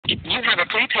You have a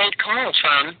prepaid call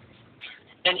from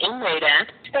an inmate at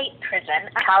State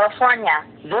Prison, California.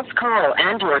 This call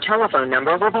and your telephone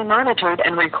number will be monitored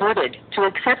and recorded. To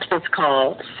accept this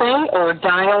call, say or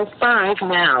dial 5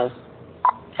 now.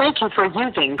 Thank you for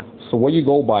using. So what do you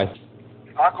go by?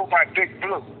 I go by Big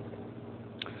Blue.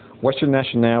 What's your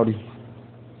nationality?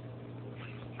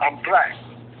 I'm black.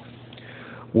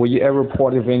 Were you ever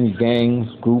part of any gangs,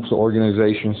 groups, or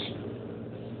organizations?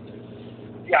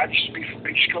 Yeah, I used to be from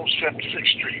East Coast 76th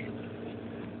Street.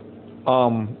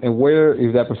 And where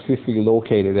is that specifically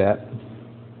located at?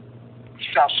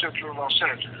 South Central Los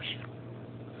Angeles.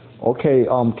 Okay,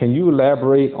 can you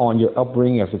elaborate on your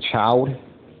upbringing as a child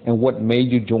and what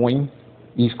made you join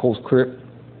East Coast Crip?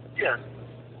 Yeah.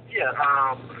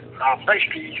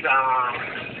 Basically,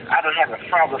 I didn't have a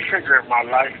father figure in my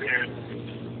life, and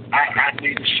I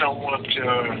needed someone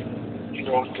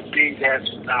to be that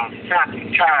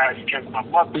family tie because my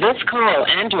mother. This call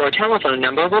and your telephone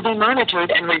number will be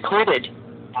monitored and recorded.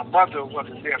 My mother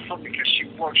wasn't there for me because she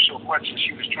worked so much and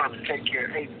she was trying to take care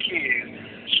of 8 kids.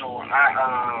 So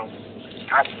I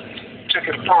took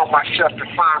it upon myself to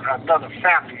find another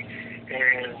family.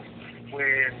 And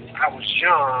when I was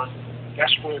young,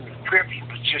 that's when Crip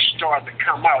just started to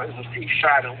come out. It was East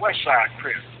Side and West Side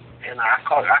Crip. And I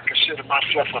considered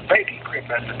myself a baby Crip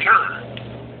at the time,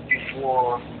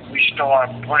 before we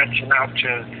started branching out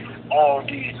to all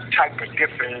these type of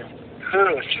different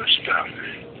hoods and stuff.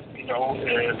 And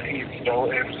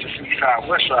it was just East Side,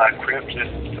 West Side Crips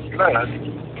and the blood.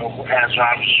 As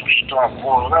I started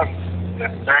growing up, the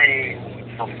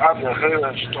name from other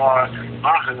hoods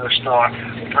my hood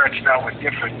started branching out with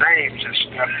different names and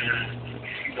stuff.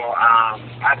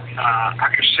 I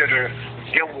consider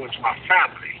them was my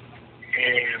family.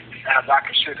 And as I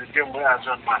consider them as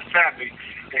my family,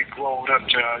 they grown up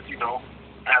to,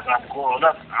 as I'm growing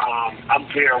up, I'm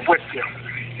there with them.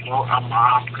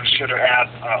 I'm considered as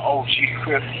OG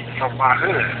Crip from my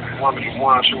hood, one of the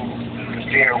ones who was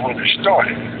there when it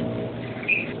started.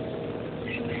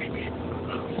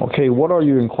 Okay, what are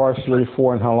you incarcerated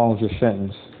for and how long is your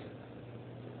sentence?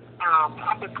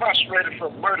 I'm incarcerated for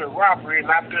murder, robbery,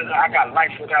 and I got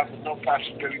life without no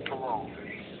possibility of parole.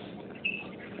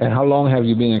 And how long have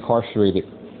you been incarcerated?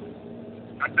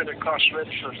 I've been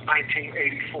incarcerated since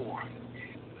 1984.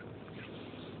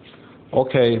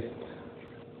 Okay.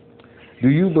 Do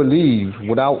you believe,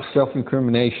 without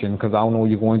self-incrimination, because I don't know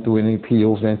you're going through any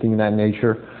appeals, anything of that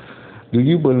nature, do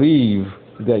you believe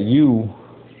that you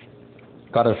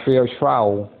got a fair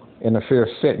trial and a fair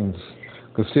sentence,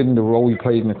 considering the role you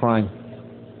played in the crime?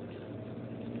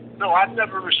 No, I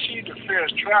never received a fair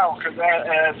trial because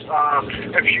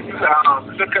if you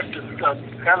look at the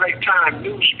LA Times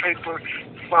newspaper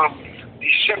from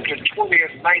December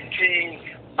 20th,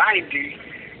 1990,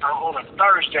 on a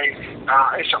Thursday,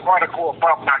 it's an article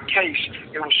about my case.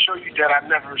 It will show you that I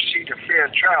never received a fair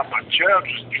trial. My judge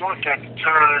was drunk at the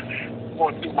time,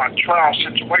 going through my trial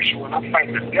situation when I'm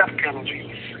fighting the death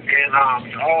penalty, and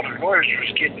all the lawyers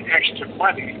was getting extra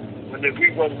money when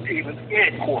we wasn't even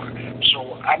in court.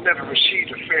 So I never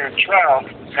received a fair trial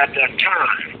at that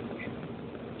time.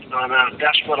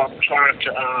 That's what I'm trying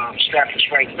to establish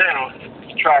right now,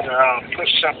 to try to put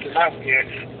something out there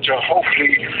to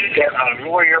hopefully that a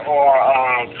lawyer or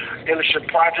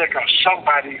Innocent Project or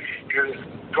somebody could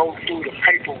go through the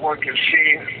paperwork and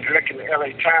look in the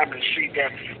LA Times and see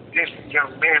that this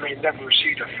young man ain't never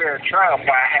received a fair trial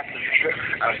by having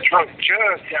a drunk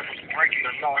judge that was breaking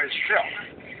the law himself.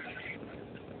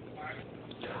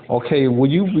 Okay, will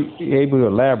you be able to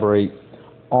elaborate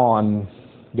on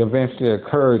the events that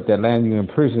occurred that landed you in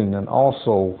prison, and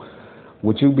also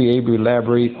would you be able to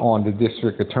elaborate on the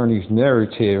district attorney's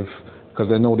narrative,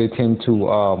 because I know they tend to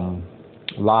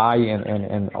lie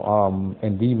and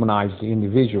demonize the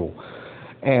individual,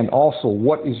 and also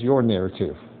what is your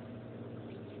narrative?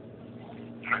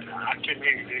 I can't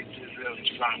hear you.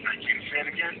 Can you say it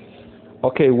again?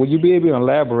 Okay, will you be able to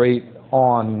elaborate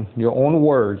on your own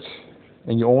words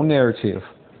and your own narrative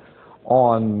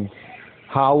on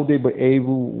how they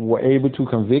were able to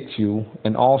convict you,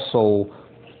 and also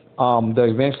the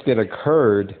events that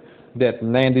occurred that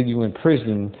landed you in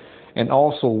prison, and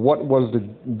also what was the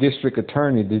district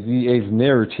attorney, the DA's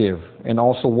narrative, and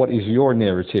also what is your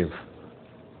narrative?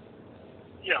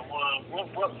 Yeah,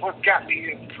 well, what got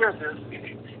me in prison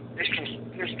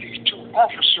is these two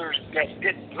officers that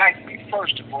didn't like me,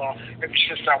 first of all, ever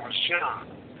since I was young.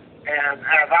 And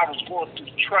as I was going through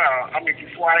the trial,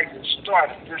 before I even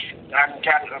started this, I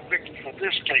got a victim for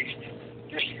this case.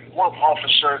 This one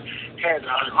officer had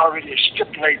already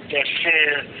stipulated that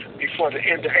said before the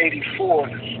end of '84,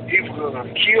 he was going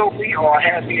to kill me or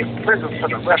have me in prison for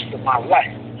the rest of my life.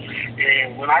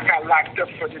 And when I got locked up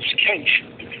for this case,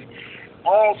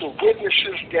 all the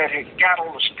witnesses that had got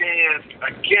on the stand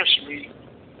against me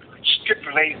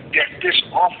stipulate that this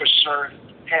officer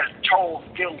had told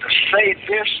them to say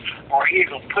this, or he was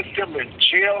going to put them in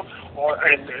jail,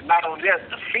 and not only that,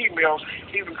 the females,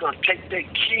 he was going to take their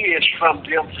kids from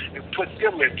them and put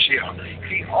them in jail.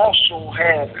 He also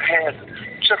had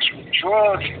took some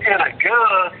drugs and a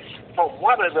gun from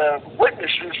one of the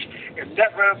witnesses and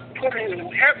never put it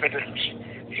in evidence.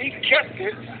 He kept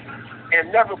it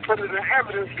and never put it in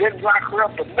evidence, didn't lock her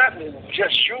up or nothing,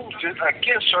 just used it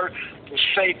against her to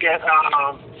say that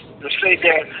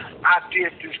I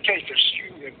did this case.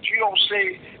 If you don't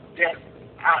say that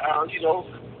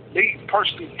me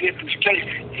personally did this case,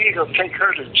 he's gonna take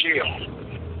her to jail.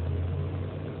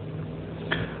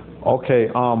 Okay.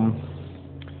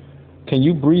 Can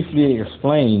you briefly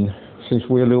explain, since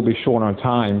we're a little bit short on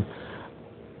time,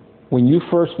 when you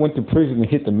first went to prison and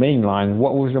hit the main line,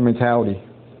 what was your mentality?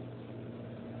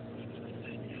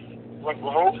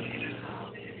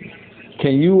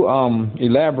 Can you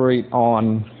elaborate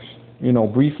on,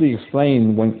 briefly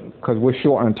explain, because we're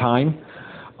short on time,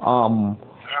 on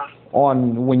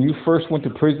when you first went to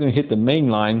prison and hit the main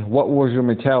line, what was your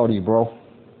mentality, bro?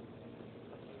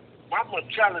 My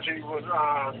mentality was,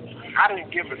 I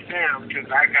didn't give a damn because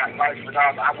I got life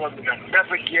without. I wasn't going to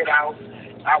never get out.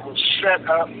 I was set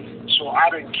up, so I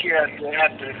didn't care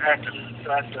at the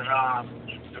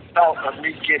thought of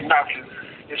me getting out.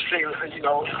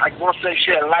 Like once they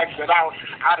said life without,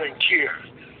 I didn't care.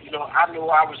 I knew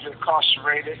I was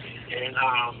incarcerated, and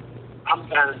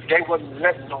they wasn't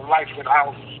letting no life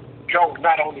without go.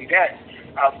 Not only that,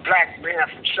 a black man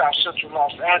from South Central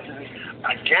Los Angeles,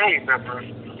 a gang member,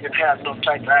 didn't have no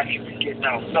type of action to getting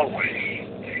out no way.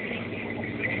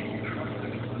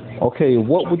 Okay,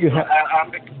 what would you have?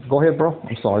 Go ahead, bro.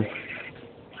 I'm sorry.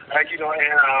 I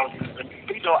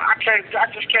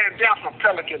just came down from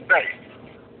Pelican Bay.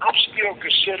 I'm still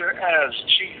considered as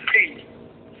GP,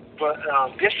 but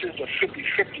this is a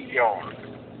 50-50 yard.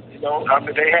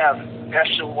 They have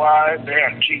SOI, they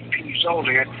have GPs on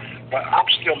there, but I'm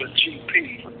still a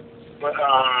GP. But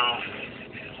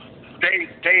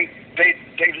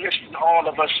they listen to all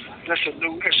of us. It's a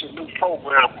new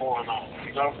program going on,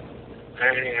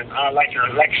 And like I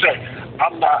said,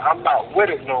 I'm not with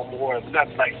it no more.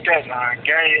 Nothing like that.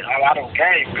 I don't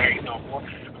gang bang no more.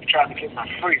 I'm trying to get my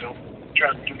freedom.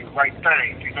 Trying to do the right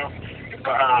thing,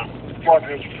 But for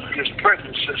this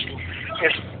prison system,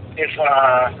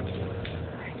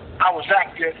 I was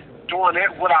out there doing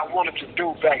what I wanted to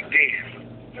do back then.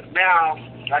 But now,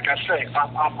 like I say,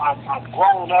 I'm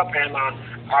grown up, and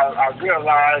I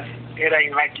realize it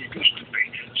ain't like it used to be.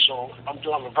 So I'm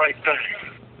doing the right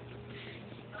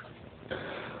thing.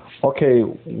 Okay,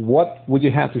 what would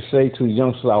you have to say to the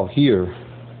youngsters out here,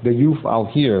 the youth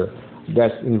out here,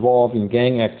 that's involved in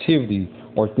gang activity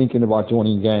or thinking about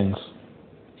joining gangs?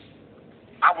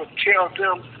 I would tell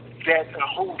them that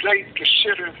who they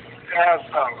consider as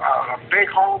a big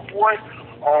homeboy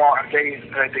or they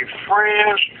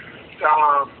friends,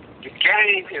 the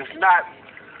gang is not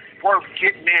worth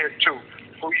getting into.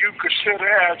 Who you consider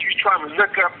as you trying to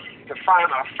look up to find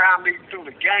a family through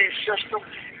the gang system,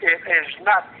 it is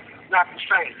not the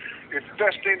same. The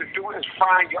best thing to do is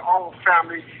find your own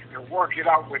family and work it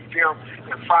out with them,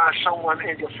 and find someone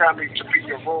in your family to be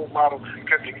your role model,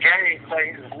 because the gang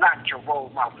thing is not your role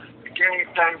model. The gang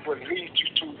thing will lead you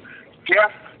to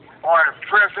death or in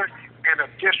prison and a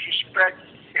disrespect,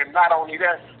 and not only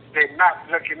that, they're not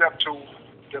looking up to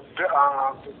the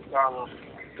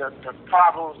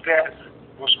problems that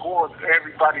was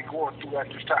everybody going through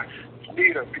at this time. You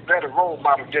need a better role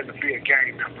model than to be a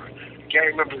gang member.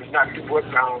 Gang member is not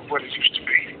what it used to be.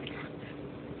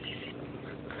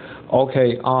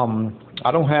 Okay,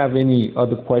 I don't have any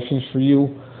other questions for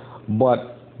you,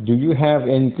 but do you have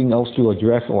anything else to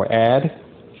address or add?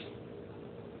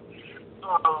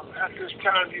 At this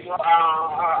time,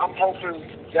 I'm hoping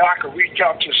that I can reach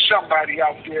out to somebody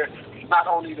out there, not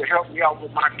only to help me out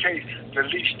with my case, to at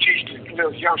least teach the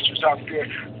little youngsters out there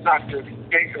not to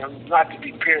depend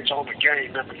on the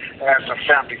gang member as a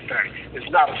family thing.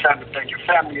 It's not a family thing. Your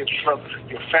family is from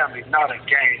your family, not a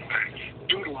gang thing.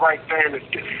 Do the right thing and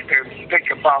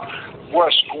think about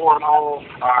what's going on,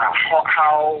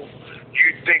 how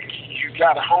you think you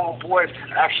got a homeboy.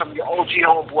 Ask some of your OG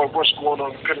homeboy what's going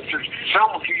on.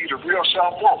 Some will give you the real,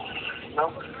 some won't.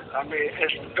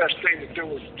 It's the best thing to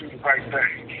do is do the right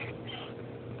thing.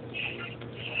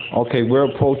 Okay, we're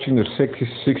approaching the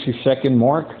 60-second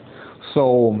mark.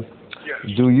 So,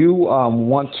 yes. Do you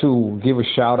want to give a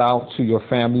shout out to your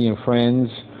family and friends,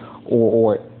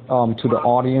 or to the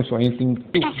audience or anything?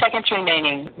 2 seconds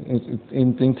remaining.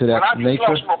 Anything to that nature?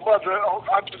 I just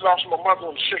lost my mother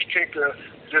on the 16th of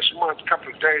this month, a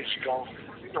couple of days ago.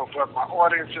 You know, but my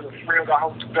audience and the friends, I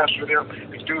hope the best for them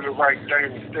is do the right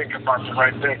thing and think about the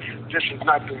right thing. This is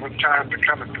not the time to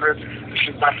come in prison.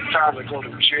 This is not the time to go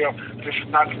to jail. This is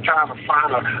not the time to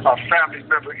find a family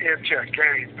member into a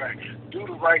gang bang. Do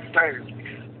the right thing.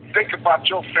 Think about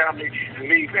your family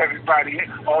and leave everybody,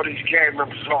 all these gang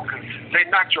members alone. They're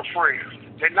not your friends.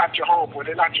 They're not your homeboy.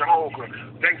 They're not your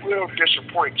homegirl. They will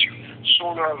disappoint you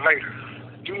sooner or later.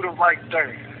 Do the right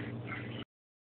thing.